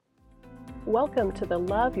Welcome to the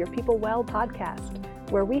Love Your People Well podcast,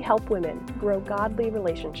 where we help women grow godly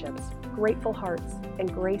relationships, grateful hearts,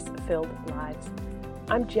 and grace-filled lives.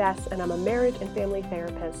 I'm Jess, and I'm a marriage and family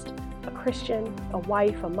therapist, a Christian, a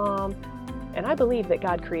wife, a mom, and I believe that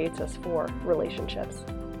God creates us for relationships,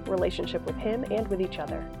 relationship with Him and with each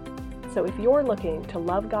other. So if you're looking to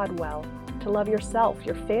love God well, to love yourself,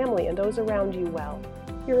 your family, and those around you well,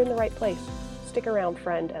 you're in the right place. Stick around,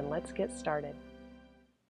 friend, and let's get started.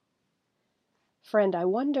 Friend, I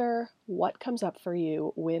wonder what comes up for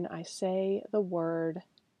you when I say the word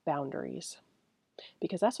boundaries,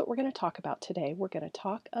 because that's what we're going to talk about today. We're going to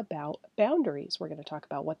talk about boundaries. We're going to talk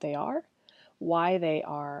about what they are, why they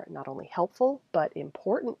are not only helpful, but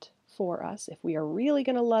important for us if we are really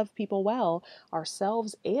going to love people well,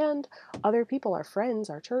 ourselves and other people, our friends,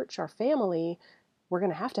 our church, our family. We're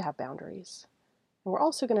going to have boundaries. And we're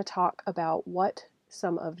also going to talk about what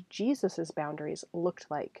some of Jesus's boundaries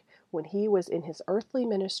looked like when he was in his earthly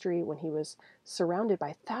ministry, when he was surrounded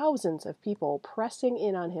by thousands of people pressing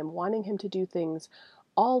in on him, wanting him to do things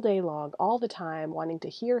all day long, all the time, wanting to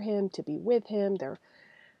hear him, to be with him. They're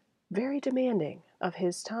very demanding of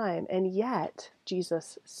his time, and yet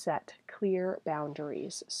Jesus set clear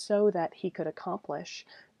boundaries so that he could accomplish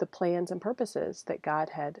the plans and purposes that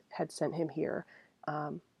God had sent him here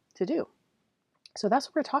to do. So that's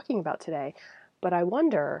what we're talking about today. But I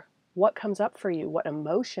wonder what comes up for you, what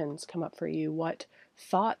emotions come up for you, what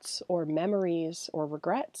thoughts or memories or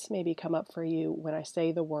regrets maybe come up for you when I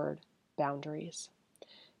say the word boundaries.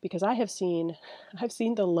 Because I've seen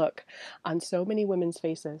the look on so many women's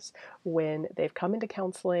faces when they've come into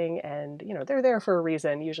counseling and, they're there for a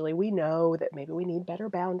reason. Usually we know that maybe we need better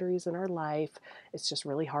boundaries in our life. It's just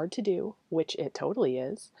really hard to do, which it totally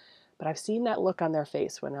is. But I've seen that look on their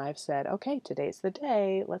face when I've said, okay, today's the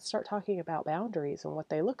day. Let's start talking about boundaries and what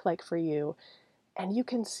they look like for you. And you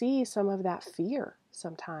can see some of that fear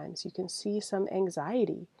sometimes. You can see some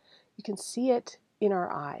anxiety. You can see it in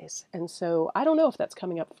our eyes. And so I don't know if that's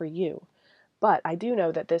coming up for you, but I do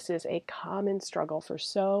know that this is a common struggle for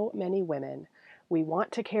so many women. We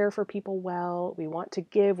want to care for people well. We want to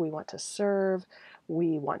give. We want to serve.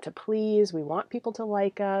 We want to please. We want people to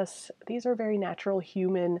like us. These are very natural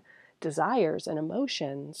human desires and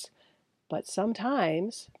emotions, but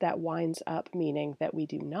sometimes that winds up meaning that we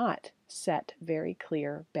do not set very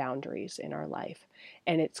clear boundaries in our life.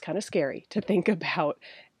 And it's kind of scary to think about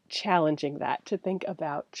challenging that, to think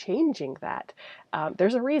about changing that.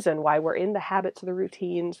 There's a reason why we're in the habits, the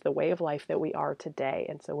routines, the way of life that we are today.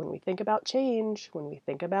 And so when we think about change, when we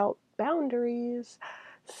think about boundaries,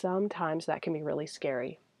 sometimes that can be really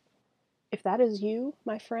scary. If that is you,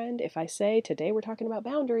 my friend, if I say today we're talking about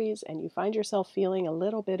boundaries and you find yourself feeling a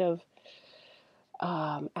little bit of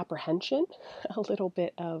apprehension, a little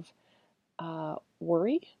bit of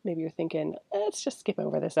worry, maybe you're thinking, let's just skip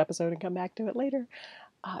over this episode and come back to it later.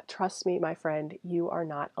 Trust me, my friend, you are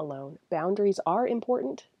not alone. Boundaries are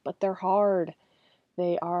important, but they're hard.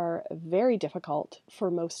 They are very difficult for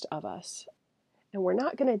most of us. And we're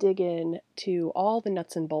not going to dig in to all the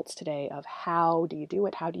nuts and bolts today of how do you do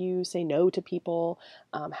it? How do you say no to people?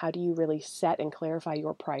 How do you really set and clarify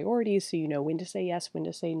your priorities so you know when to say yes, when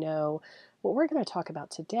to say no? What we're going to talk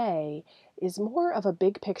about today is more of a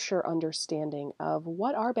big picture understanding of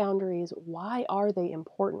what are boundaries, why are they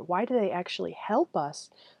important, why do they actually help us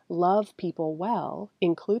love people well,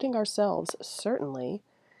 including ourselves, certainly.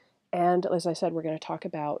 And as I said, we're going to talk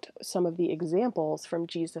about some of the examples from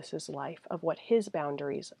Jesus's life of what his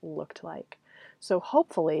boundaries looked like. So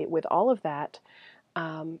hopefully with all of that,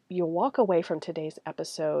 you'll walk away from today's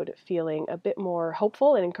episode feeling a bit more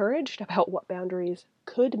hopeful and encouraged about what boundaries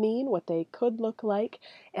could mean, what they could look like,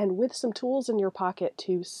 and with some tools in your pocket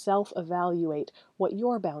to self-evaluate what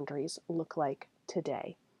your boundaries look like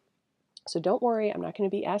today. So don't worry, I'm not going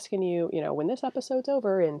to be asking you, when this episode's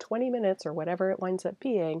over in 20 minutes or whatever it winds up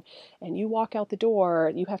being, and you walk out the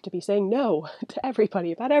door, you have to be saying no to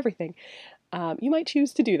everybody about everything. You might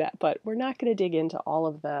choose to do that, but we're not going to dig into all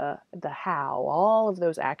of the how, all of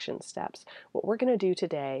those action steps. What we're going to do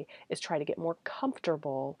today is try to get more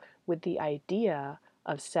comfortable with the idea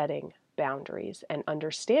of setting boundaries and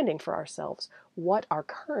understanding for ourselves what our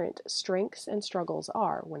current strengths and struggles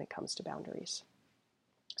are when it comes to boundaries.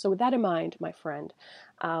 So with that in mind, my friend,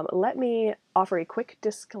 let me offer a quick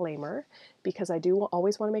disclaimer because I do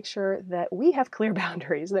always want to make sure that we have clear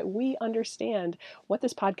boundaries, that we understand what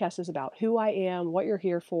this podcast is about, who I am, what you're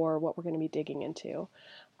here for, what we're going to be digging into.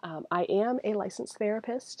 I am a licensed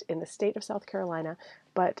therapist in the state of South Carolina,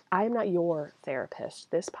 but I am not your therapist.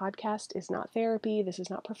 This podcast is not therapy. This is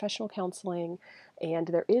not professional counseling. And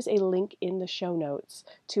there is a link in the show notes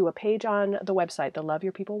to a page on the website, the Love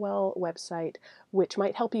Your People Well website, which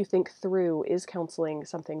might help you think through, is counseling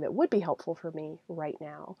something that would be helpful for me right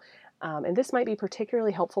now? And this might be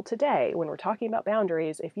particularly helpful today when we're talking about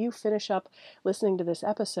boundaries. If you finish up listening to this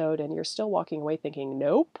episode and you're still walking away thinking,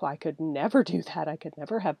 nope, I could never do that. I could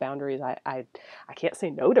never have boundaries. I can't say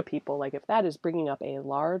no to people. Like if that is bringing up a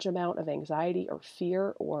large amount of anxiety or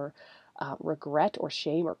fear or regret or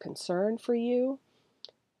shame or concern for you,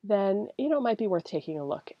 then it might be worth taking a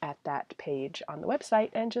look at that page on the website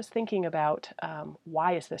and just thinking about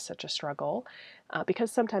why is this such a struggle?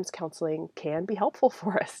 Because sometimes counseling can be helpful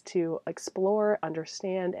for us to explore,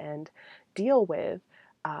 understand, and deal with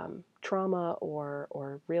trauma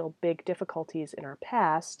or real big difficulties in our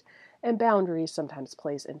past, and boundaries sometimes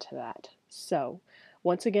plays into that. So,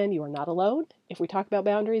 once again, you are not alone. If we talk about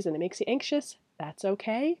boundaries and it makes you anxious, that's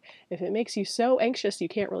okay. If it makes you so anxious you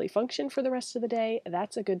can't really function for the rest of the day,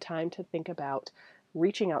 that's a good time to think about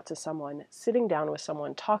reaching out to someone, sitting down with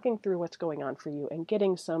someone, talking through what's going on for you, and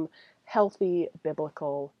getting some healthy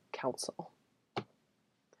biblical counsel.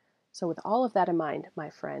 So with all of that in mind, my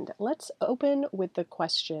friend, let's open with the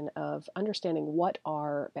question of understanding what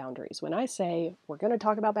are boundaries. When I say we're going to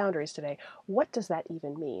talk about boundaries today, what does that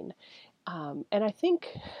even mean? And I think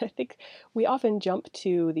we often jump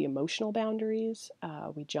to the emotional boundaries.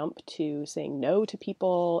 We jump to saying no to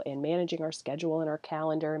people and managing our schedule and our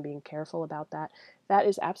calendar and being careful about that. That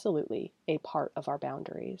is absolutely a part of our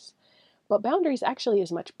boundaries. But boundaries actually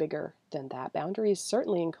is much bigger than that. Boundaries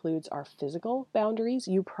certainly includes our physical boundaries.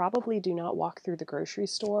 You probably do not walk through the grocery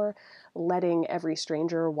store letting every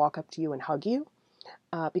stranger walk up to you and hug you.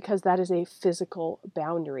 Because that is a physical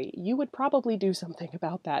boundary. You would probably do something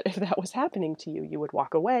about that if that was happening to you. You would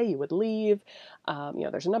walk away, you would leave.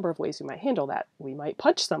 There's a number of ways we might handle that. We might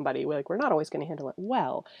punch somebody. We're not always going to handle it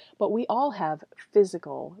well, but we all have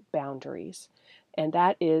physical boundaries. And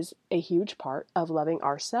that is a huge part of loving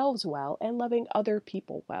ourselves well and loving other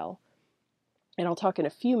people well. And I'll talk in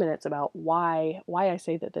a few minutes about why I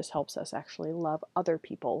say that this helps us actually love other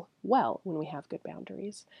people well when we have good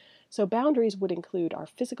boundaries. So boundaries would include our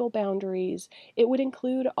physical boundaries. It would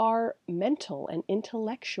include our mental and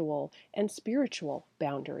intellectual and spiritual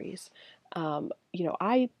boundaries.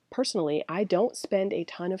 I personally, I don't spend a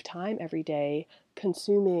ton of time every day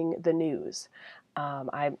consuming the news.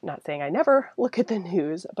 I'm not saying I never look at the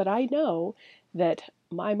news, but I know that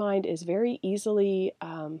my mind is very easily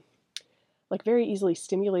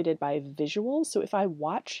stimulated by visuals. So if I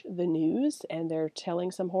watch the news and they're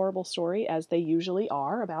telling some horrible story, as they usually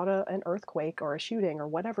are, about an earthquake or a shooting or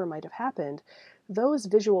whatever might have happened, those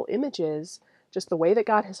visual images, just the way that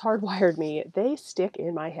God has hardwired me, they stick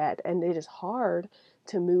in my head and it is hard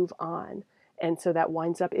to move on. And so that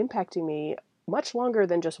winds up impacting me much longer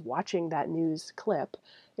than just watching that news clip.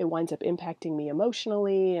 It winds up impacting me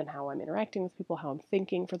emotionally and how I'm interacting with people, how I'm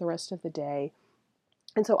thinking for the rest of the day.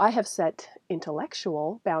 And so I have set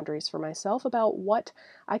intellectual boundaries for myself about what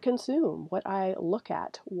I consume, what I look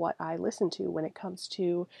at, what I listen to when it comes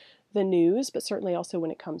to the news, but certainly also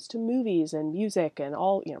when it comes to movies and music and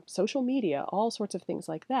all, social media, all sorts of things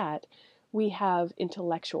like that. We have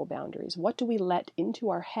intellectual boundaries. What do we let into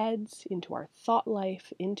our heads, into our thought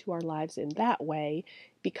life, into our lives in that way,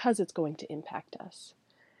 because it's going to impact us?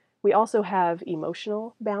 We also have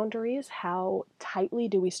emotional boundaries. How tightly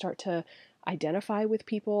do we start to identify with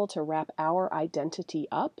people, to wrap our identity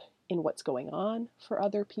up in what's going on for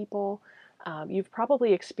other people? You've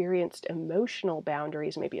probably experienced emotional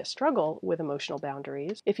boundaries, maybe a struggle with emotional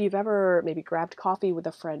boundaries. If you've ever maybe grabbed coffee with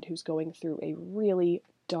a friend who's going through a really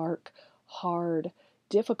dark, hard,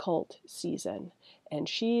 difficult season, and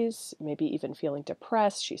she's maybe even feeling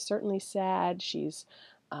depressed, she's certainly sad, she's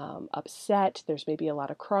upset, there's maybe a lot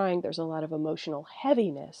of crying, there's a lot of emotional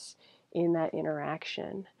heaviness in that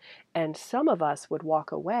interaction. And some of us would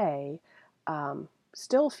walk away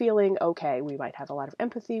still feeling okay. We might have a lot of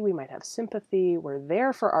empathy, we might have sympathy, we're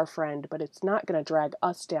there for our friend, but it's not going to drag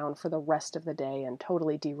us down for the rest of the day and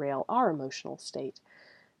totally derail our emotional state.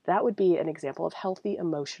 That would be an example of healthy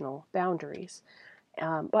emotional boundaries.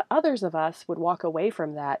 But others of us would walk away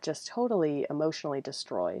from that just totally emotionally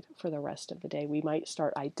destroyed for the rest of the day. We might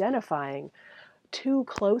start identifying too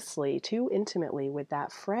closely, too intimately with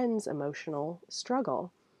that friend's emotional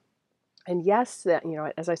struggle. And yes,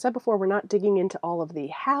 as I said before, we're not digging into all of the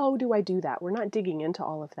how do I do that? We're not digging into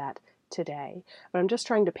all of that today, but I'm just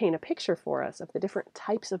trying to paint a picture for us of the different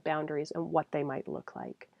types of boundaries and what they might look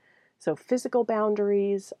like. So physical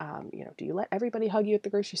boundaries, do you let everybody hug you at the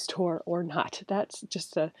grocery store or not? That's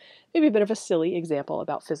just maybe a bit of a silly example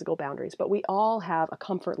about physical boundaries, but we all have a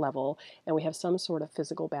comfort level and we have some sort of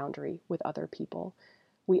physical boundary with other people.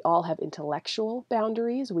 We all have intellectual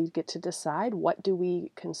boundaries. We get to decide what do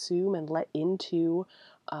we consume and let into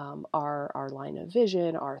our line of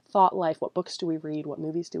vision, our thought life, what books do we read, what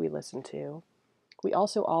movies do we listen to. We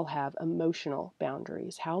also all have emotional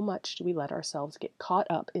boundaries. How much do we let ourselves get caught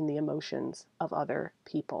up in the emotions of other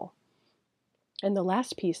people? And the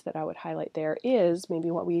last piece that I would highlight there is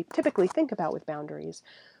maybe what we typically think about with boundaries.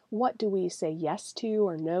 What do we say yes to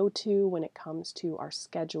or no to when it comes to our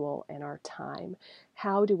schedule and our time?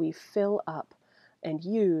 How do we fill up and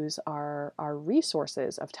use our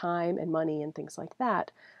resources of time and money and things like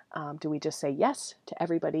that? Do we just say yes to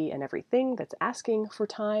everybody and everything that's asking for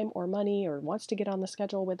time or money or wants to get on the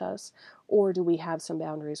schedule with us? Or do we have some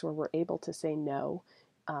boundaries where we're able to say no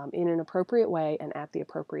in an appropriate way and at the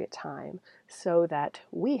appropriate time so that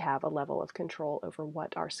we have a level of control over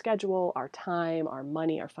what our schedule, our time, our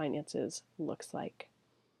money, our finances looks like?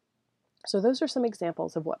 So those are some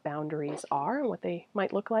examples of what boundaries are and what they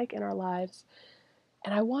might look like in our lives.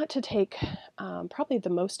 And I want to take probably the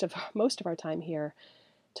most of our time here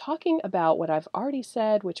talking about what I've already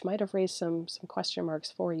said, which might have raised some question marks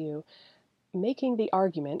for you, making the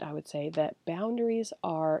argument, I would say, that boundaries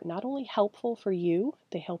are not only helpful for you,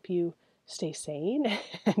 they help you stay sane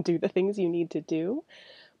and do the things you need to do,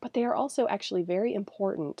 but they are also actually very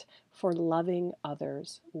important for loving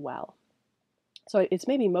others well. So it's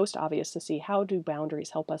maybe most obvious to see, how do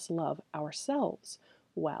boundaries help us love ourselves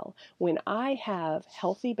well? When I have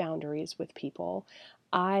healthy boundaries with people,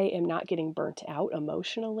 I am not getting burnt out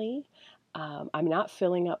emotionally. I'm not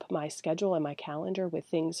filling up my schedule and my calendar with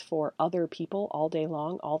things for other people all day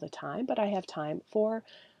long, all the time, but I have time for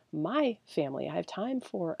my family. I have time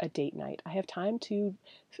for a date night. I have time to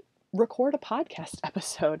record a podcast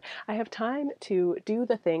episode. I have time to do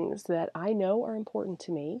the things that I know are important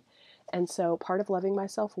to me. And so part of loving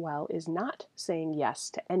myself well is not saying yes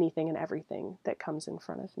to anything and everything that comes in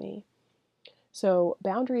front of me. So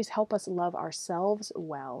boundaries help us love ourselves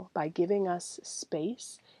well by giving us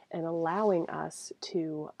space and allowing us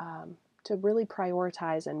to really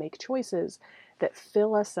prioritize and make choices that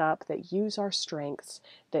fill us up, that use our strengths,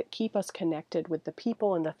 that keep us connected with the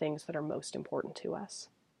people and the things that are most important to us.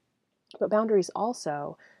 But boundaries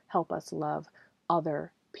also help us love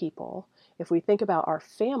other people. If we think about our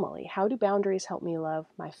family, how do boundaries help me love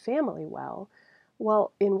my family well?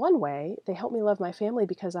 Well, in one way, they help me love my family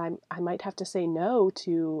because I might have to say no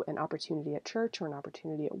to an opportunity at church or an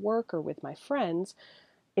opportunity at work or with my friends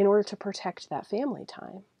in order to protect that family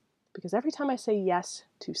time. Because every time I say yes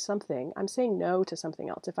to something, I'm saying no to something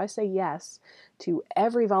else. If I say yes to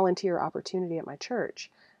every volunteer opportunity at my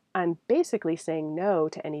church, I'm basically saying no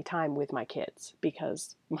to any time with my kids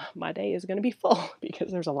because my day is going to be full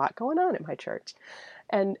because there's a lot going on at my church.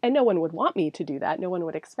 And no one would want me to do that. No one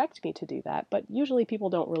would expect me to do that. But usually people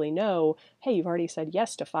don't really know, hey, you've already said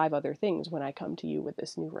yes to 5 other things when I come to you with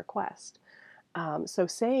this new request. So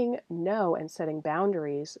saying no and setting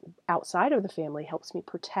boundaries outside of the family helps me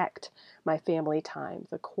protect my family time,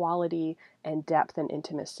 the quality and depth and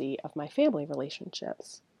intimacy of my family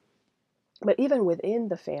relationships. But even within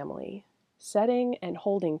the family, setting and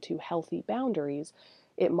holding to healthy boundaries,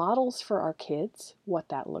 it models for our kids what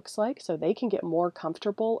that looks like so they can get more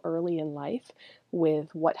comfortable early in life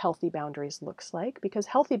with what healthy boundaries looks like. Because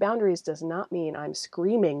healthy boundaries does not mean I'm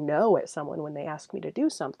screaming no at someone when they ask me to do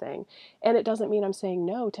something. And it doesn't mean I'm saying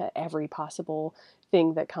no to every possible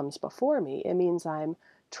thing that comes before me. It means I'm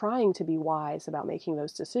trying to be wise about making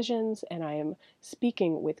those decisions, and I am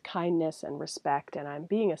speaking with kindness and respect, and I'm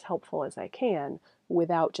being as helpful as I can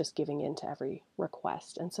without just giving in to every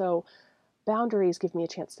request. And so boundaries give me a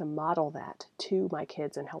chance to model that to my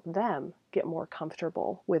kids and help them get more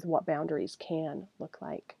comfortable with what boundaries can look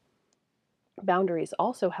like. Boundaries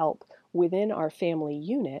also help within our family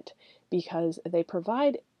unit because they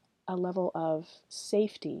provide a level of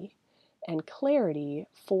safety and clarity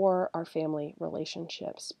for our family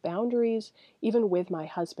relationships. Boundaries, even with my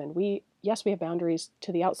husband, we have boundaries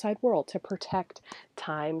to the outside world to protect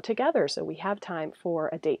time together. So we have time for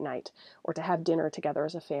a date night or to have dinner together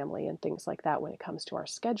as a family and things like that when it comes to our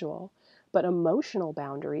schedule. But emotional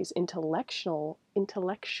boundaries, intellectual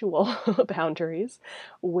boundaries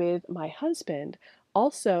with my husband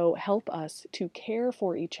also help us to care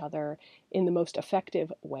for each other in the most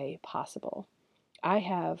effective way possible. I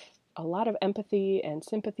have a lot of empathy and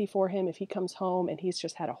sympathy for him if he comes home and he's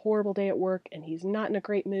just had a horrible day at work and he's not in a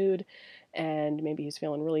great mood, and maybe he's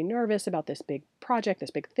feeling really nervous about this big project,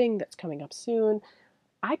 this big thing that's coming up soon.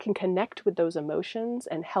 I can connect with those emotions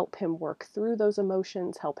and help him work through those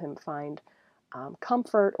emotions, help him find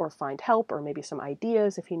comfort or find help, or maybe some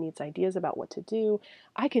ideas if he needs ideas about what to do.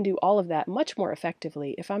 I can do all of that much more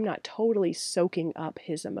effectively if I'm not totally soaking up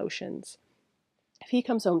his emotions. If he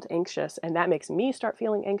comes home anxious and that makes me start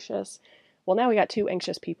feeling anxious, well, now we got two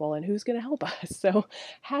anxious people, and who's going to help us? So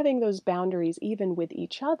having those boundaries, even with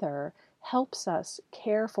each other, helps us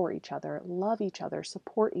care for each other, love each other,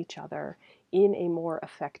 support each other in a more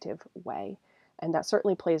effective way. And that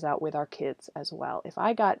certainly plays out with our kids as well. If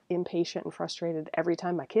I got impatient and frustrated every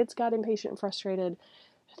time my kids got impatient and frustrated,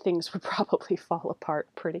 things would probably fall apart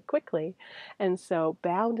pretty quickly. And so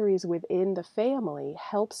boundaries within the family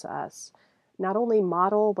helps us not only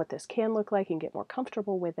model what this can look like and get more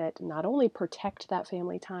comfortable with it, not only protect that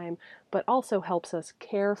family time, but also helps us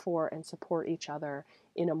care for and support each other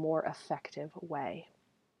in a more effective way.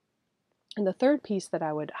 And the third piece that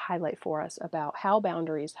I would highlight for us about how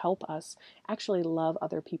boundaries help us actually love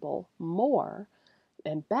other people more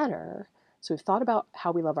and better. So we've thought about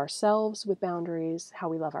how we love ourselves with boundaries, how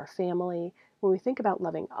we love our family. When we think about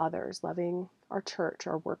loving others, loving our church,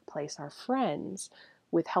 our workplace, our friends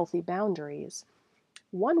with healthy boundaries,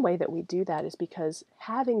 one way that we do that is because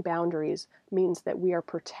having boundaries means that we are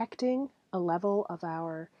protecting a level of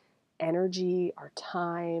our energy, our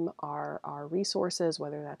time, our resources,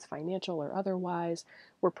 whether that's financial or otherwise.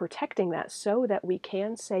 We're protecting that so that we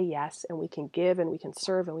can say yes, and we can give, and we can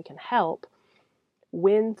serve, and we can help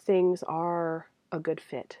when things are a good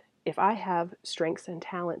fit. If I have strengths and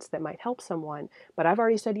talents that might help someone, but I've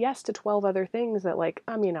already said yes to 12 other things that, like,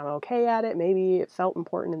 I mean, I'm okay at it. Maybe it felt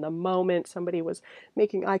important in the moment. Somebody was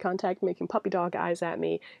making eye contact, making puppy dog eyes at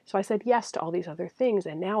me. So I said yes to all these other things,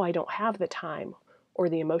 and now I don't have the time or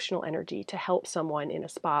the emotional energy to help someone in a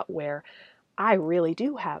spot where I really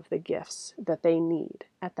do have the gifts that they need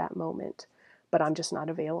at that moment, but I'm just not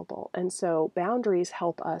available. And so boundaries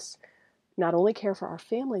help us not only care for our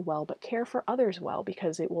family well, but care for others well,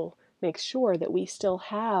 because it will make sure that we still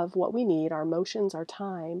have what we need, our emotions, our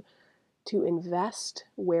time, to invest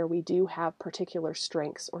where we do have particular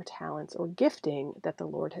strengths or talents or gifting that the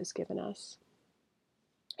Lord has given us.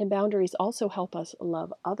 And boundaries also help us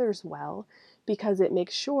love others well, because it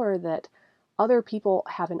makes sure that other people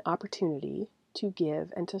have an opportunity to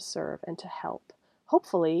give and to serve and to help.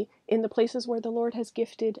 Hopefully, in the places where the Lord has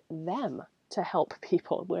gifted them to help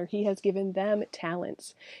people, where He has given them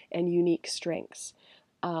talents and unique strengths.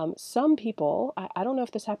 Some people, I don't know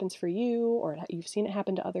if this happens for you or you've seen it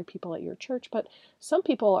happen to other people at your church, but some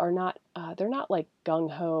people are not, they're not like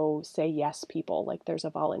gung-ho, say yes people. Like there's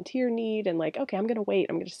a volunteer need and like, okay, I'm going to wait.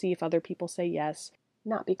 I'm going to see if other people say yes.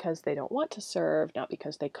 Not because they don't want to serve, not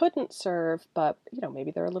because they couldn't serve, but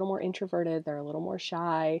maybe they're a little more introverted, they're a little more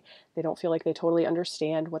shy. They don't feel like they totally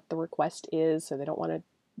understand what the request is, so they don't want to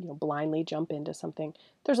blindly jump into something.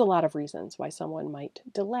 There's a lot of reasons why someone might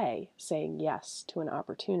delay saying yes to an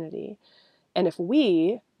opportunity. And if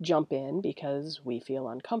we jump in because we feel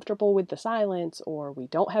uncomfortable with the silence, or we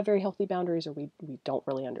don't have very healthy boundaries, or we don't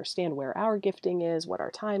really understand where our gifting is, what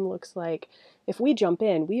our time looks like, if we jump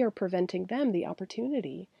in, we are preventing them the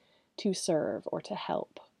opportunity to serve or to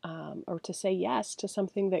help, or to say yes to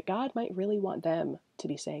something that God might really want them to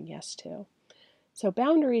be saying yes to. So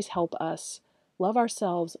boundaries help us love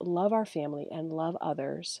ourselves, love our family, and love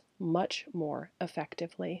others much more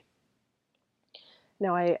effectively.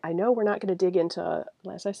 Now, I know we're not going to dig into,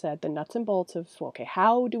 as I said, the nuts and bolts of, okay,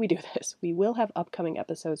 how do we do this? We will have upcoming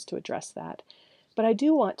episodes to address that. But I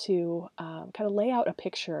do want to kind of lay out a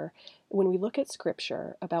picture when we look at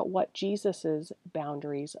Scripture about what Jesus's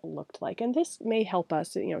boundaries looked like. And this may help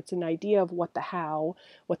us, it's an idea of what the how,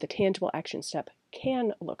 what the tangible action step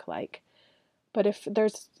can look like. But if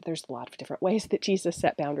there's a lot of different ways that Jesus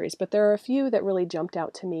set boundaries, but there are a few that really jumped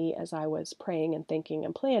out to me as I was praying and thinking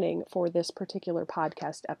and planning for this particular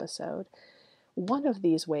podcast episode. One of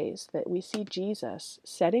these ways that we see Jesus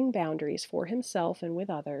setting boundaries for himself and with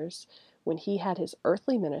others when he had his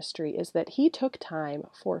earthly ministry is that he took time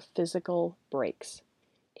for physical breaks.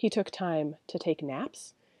 He took time to take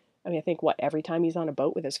naps. I mean, I think every time he's on a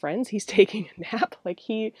boat with his friends, he's taking a nap. Like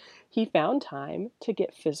he found time to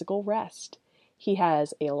get physical rest. He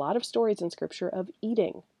has a lot of stories in Scripture of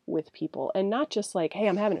eating with people, and not just like, hey,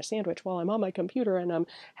 I'm having a sandwich while I'm on my computer and I'm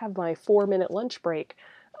have my 4-minute lunch break.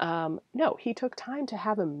 No, he took time to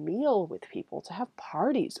have a meal with people, to have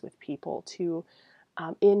parties with people, to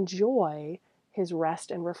enjoy his rest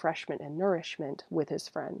and refreshment and nourishment with his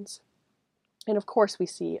friends. And of course, we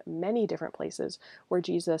see many different places where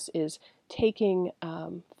Jesus is taking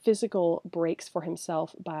physical breaks for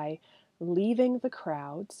himself by leaving the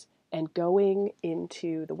crowds and going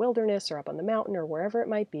into the wilderness or up on the mountain or wherever it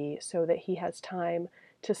might be so that he has time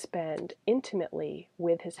to spend intimately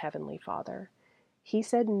with his heavenly Father. He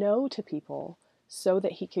said no to people so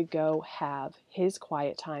that he could go have his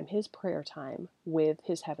quiet time, his prayer time with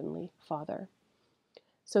his heavenly Father.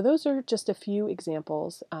 So, those are just a few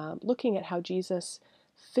examples looking at how Jesus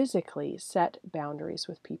physically set boundaries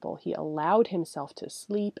with people. He allowed himself to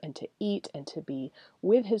sleep and to eat and to be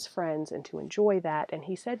with his friends and to enjoy that. And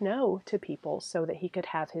he said no to people so that he could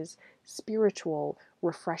have his spiritual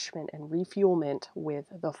refreshment and refuelment with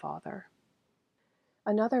the Father.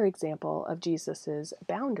 Another example of Jesus's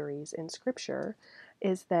boundaries in Scripture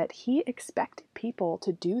is that he expected people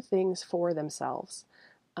to do things for themselves.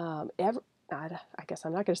 I guess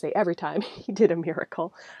I'm not going to say every time he did a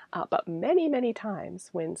miracle, but many, many times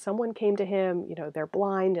when someone came to him, they're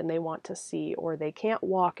blind and they want to see, or they can't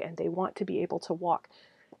walk and they want to be able to walk.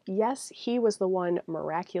 Yes, he was the one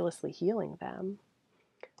miraculously healing them,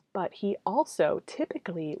 but he also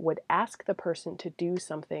typically would ask the person to do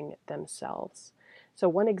something themselves. So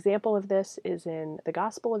one example of this is in the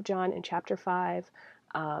Gospel of John in chapter 5.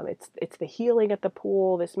 It's the healing at the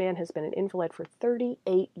pool. This man has been an invalid for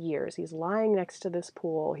 38 years. He's lying next to this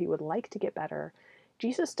pool. He would like to get better.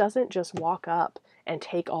 Jesus doesn't just walk up and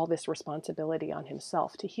take all this responsibility on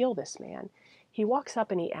himself to heal this man. He walks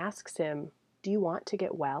up and he asks him, "Do you want to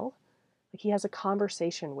get well?" Like, he has a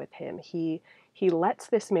conversation with him. He lets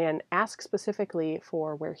this man ask specifically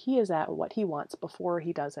for where he is at and what he wants before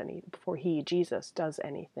Jesus does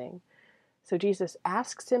anything. So Jesus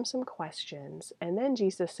asks him some questions, and then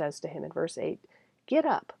Jesus says to him in verse 8, "Get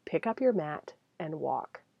up, pick up your mat, and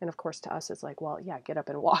walk." And of course, to us, it's like, well, yeah, get up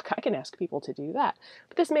and walk. I can ask people to do that.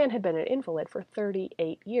 But this man had been an invalid for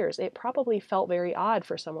 38 years. It probably felt very odd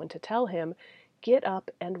for someone to tell him, "Get up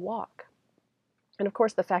and walk." And of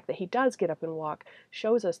course, the fact that he does get up and walk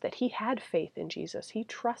shows us that he had faith in Jesus. He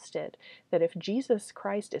trusted that if Jesus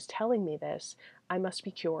Christ is telling me this, I must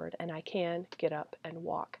be cured and I can get up and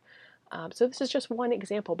walk. So this is just one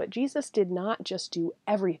example, but Jesus did not just do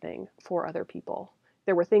everything for other people.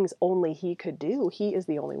 There were things only he could do. He is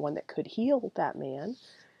the only one that could heal that man.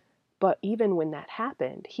 But even when that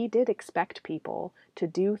happened, he did expect people to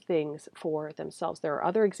do things for themselves. There are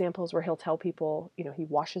other examples where he'll tell people, he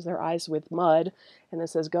washes their eyes with mud and then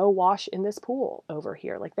says, "Go wash in this pool over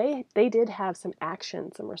here." Like they did have some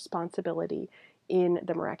action, some responsibility in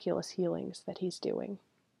the miraculous healings that he's doing.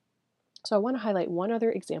 So I want to highlight one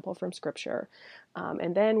other example from Scripture,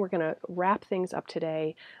 and then we're going to wrap things up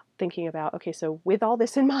today thinking about, okay, so with all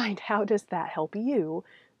this in mind, how does that help you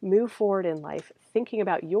move forward in life, thinking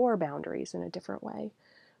about your boundaries in a different way?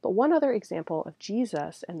 But one other example of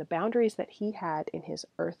Jesus and the boundaries that he had in his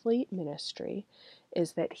earthly ministry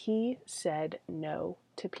is that he said no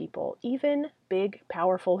to people, even big,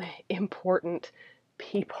 powerful, important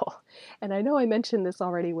people. And I know I mentioned this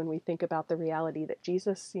already when we think about the reality that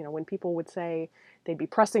Jesus, when people would say they'd be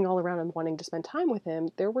pressing all around and wanting to spend time with him,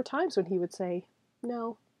 there were times when he would say,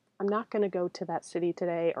 "No, I'm not going to go to that city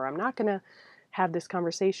today," or "I'm not going to have this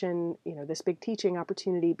conversation, this big teaching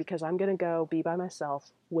opportunity, because I'm going to go be by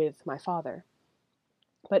myself with my Father."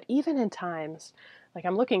 But even in times, like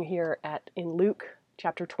I'm looking here in Luke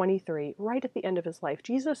chapter 23, right at the end of his life,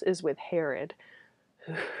 Jesus is with Herod,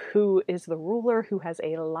 who is the ruler, who has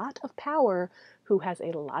a lot of power, who has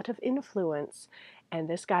a lot of influence. And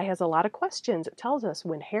this guy has a lot of questions. It tells us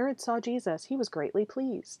when Herod saw Jesus, he was greatly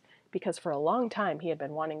pleased because for a long time he had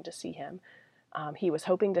been wanting to see him. He was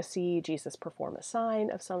hoping to see Jesus perform a sign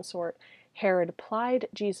of some sort. Herod plied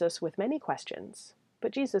Jesus with many questions,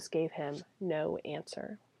 but Jesus gave him no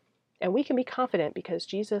answer. And we can be confident because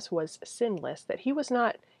Jesus was sinless that he was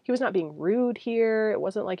not being rude here. It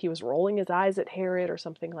wasn't like he was rolling his eyes at Herod or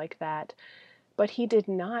something like that. But he did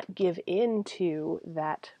not give in to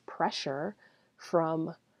that pressure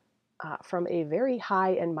from a very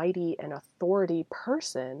high and mighty and authority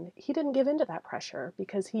person. He didn't give in to that pressure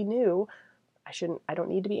because he knew, I don't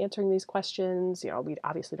need to be answering these questions. We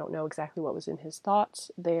obviously don't know exactly what was in his thoughts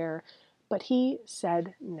there, but he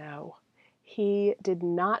said no. He did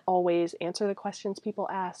not always answer the questions people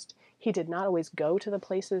asked. He did not always go to the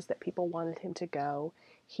places that people wanted him to go.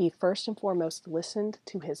 He first and foremost listened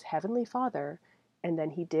to his heavenly Father, and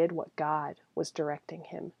then he did what God was directing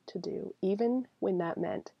him to do, even when that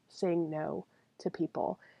meant saying no to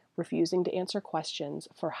people, refusing to answer questions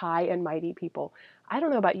for high and mighty people. I don't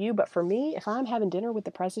know about you, but for me, if I'm having dinner with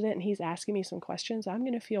the president and he's asking me some questions, I'm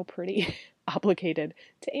going to feel pretty obligated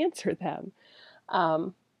to answer them.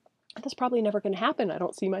 That's probably never going to happen. I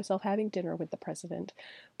don't see myself having dinner with the president.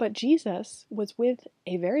 But Jesus was with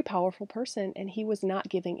a very powerful person, and he was not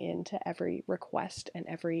giving in to every request and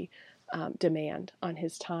every demand on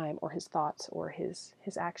his time or his thoughts or his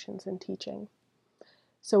actions and teaching.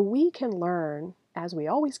 So we can learn, as we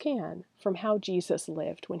always can, from how Jesus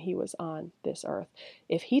lived when he was on this earth.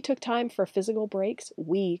 If he took time for physical breaks,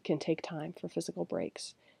 we can take time for physical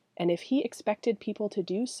breaks. And if he expected people to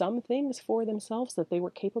do some things for themselves that they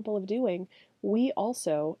were capable of doing, we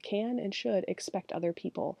also can and should expect other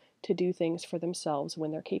people to do things for themselves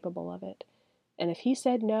when they're capable of it. And if he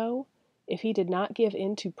said no, if he did not give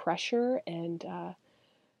in to pressure and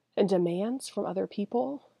demands from other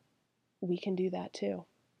people, we can do that too.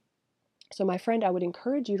 So, my friend, I would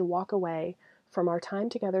encourage you to walk away from our time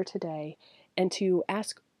together today and to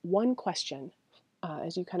ask one question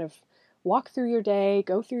as you kind of walk through your day,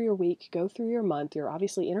 go through your week, go through your month. You're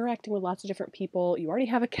obviously interacting with lots of different people. You already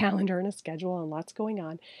have a calendar and a schedule and lots going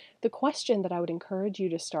on. The question that I would encourage you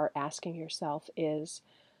to start asking yourself is,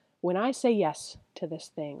 when I say yes to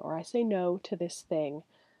this thing or I say no to this thing,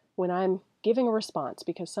 when I'm giving a response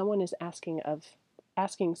because someone is asking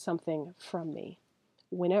something from me,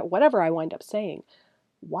 whatever I wind up saying,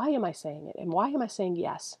 why am I saying it? And why am I saying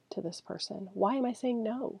yes to this person? Why am I saying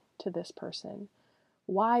no to this person?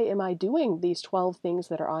 Why am I doing these 12 things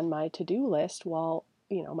that are on my to-do list while,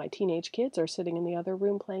 my teenage kids are sitting in the other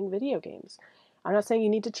room playing video games? I'm not saying you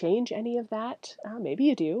need to change any of that. Maybe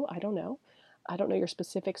you do. I don't know. I don't know your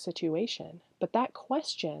specific situation. But that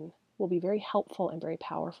question will be very helpful and very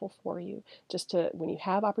powerful for you. Just to, when you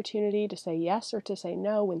have opportunity to say yes or to say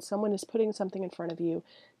no, when someone is putting something in front of you,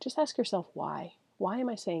 just ask yourself why. Why am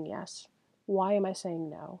I saying yes? Why am I saying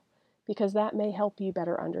no? Because that may help you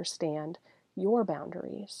better understand your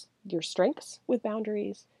boundaries, your strengths with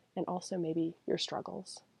boundaries, and also maybe your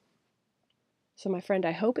struggles. So, my friend,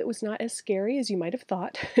 I hope it was not as scary as you might have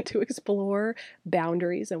thought to explore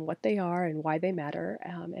boundaries and what they are and why they matter,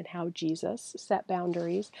 and how Jesus set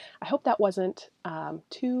boundaries. I hope that wasn't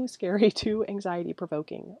too scary, too anxiety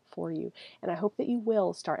provoking for you. And I hope that you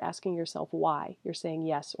will start asking yourself why you're saying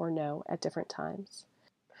yes or no at different times.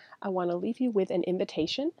 I want to leave you with an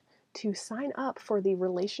invitation to sign up for the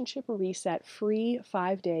Relationship Reset free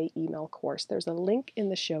 5-day email course. There's a link in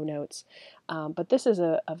the show notes, but this is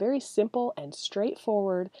a very simple and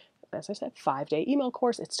straightforward, as I said, 5-day email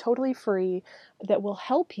course. It's totally free that will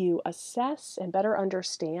help you assess and better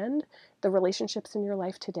understand the relationships in your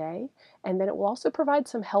life today. And then it will also provide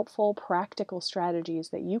some helpful practical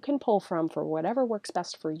strategies that you can pull from for whatever works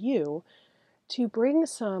best for you to bring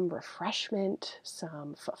some refreshment,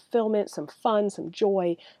 some fulfillment, some fun, some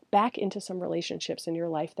joy back into some relationships in your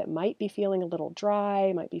life that might be feeling a little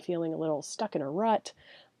dry, might be feeling a little stuck in a rut,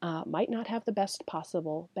 might not have the best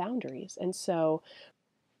possible boundaries. And so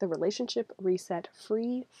the Relationship Reset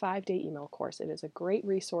free 5-day email course, it is a great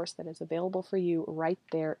resource that is available for you right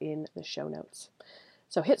there in the show notes.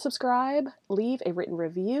 So hit subscribe, leave a written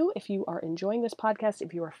review if you are enjoying this podcast,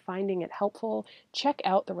 if you are finding it helpful. Check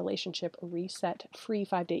out the Relationship Reset free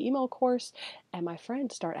 5-day email course. And my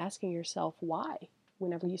friend, start asking yourself why.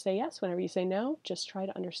 Whenever you say yes, whenever you say no, just try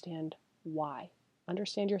to understand why.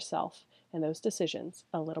 Understand yourself and those decisions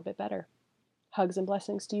a little bit better. Hugs and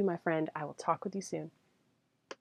blessings to you, my friend. I will talk with you soon.